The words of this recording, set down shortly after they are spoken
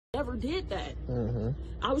never did that.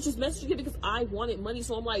 I was just messaging him because I wanted money.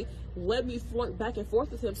 So I'm like, let me flirt back and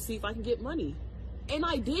forth with him to see if I can get money. And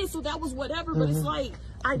I did, so that was whatever. But it's like,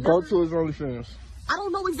 I never... Go to his OnlyFans. I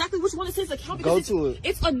don't know exactly which one is his account. Go to it.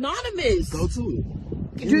 It's anonymous. Go to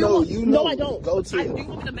it. You know. No, I don't. Go to it. Do you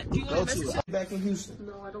want me to message him? Back in Houston.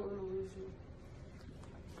 No, I don't want to lose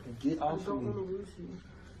you. Get off I don't want to lose you.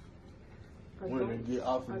 Get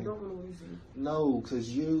off of me. I don't want to lose you. No,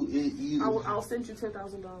 because you... I'll send you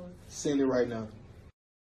 $10,000. Send it right now.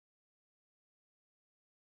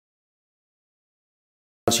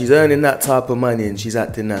 She's earning that type of money and she's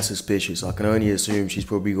acting that suspicious. I can only assume she's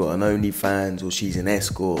probably got an OnlyFans or she's an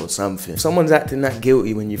escort or something. If someone's acting that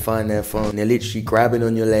guilty when you find their phone, they're literally grabbing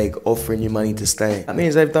on your leg, offering you money to stay, that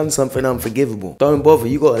means they've done something unforgivable. Don't bother,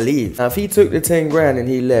 you gotta leave. Now if he took the 10 grand and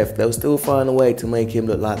he left, they'll still find a way to make him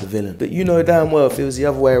look like the villain. But you know damn well if it was the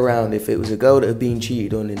other way around, if it was a girl that had been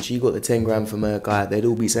cheated on and she got the 10 grand from her guy, they'd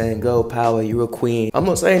all be saying, girl power, you're a queen. I'm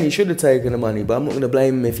not saying he should have taken the money, but I'm not gonna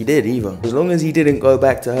blame him if he did either. As long as he didn't go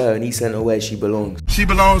back to her and he sent her where she belongs. She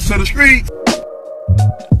belongs to the street.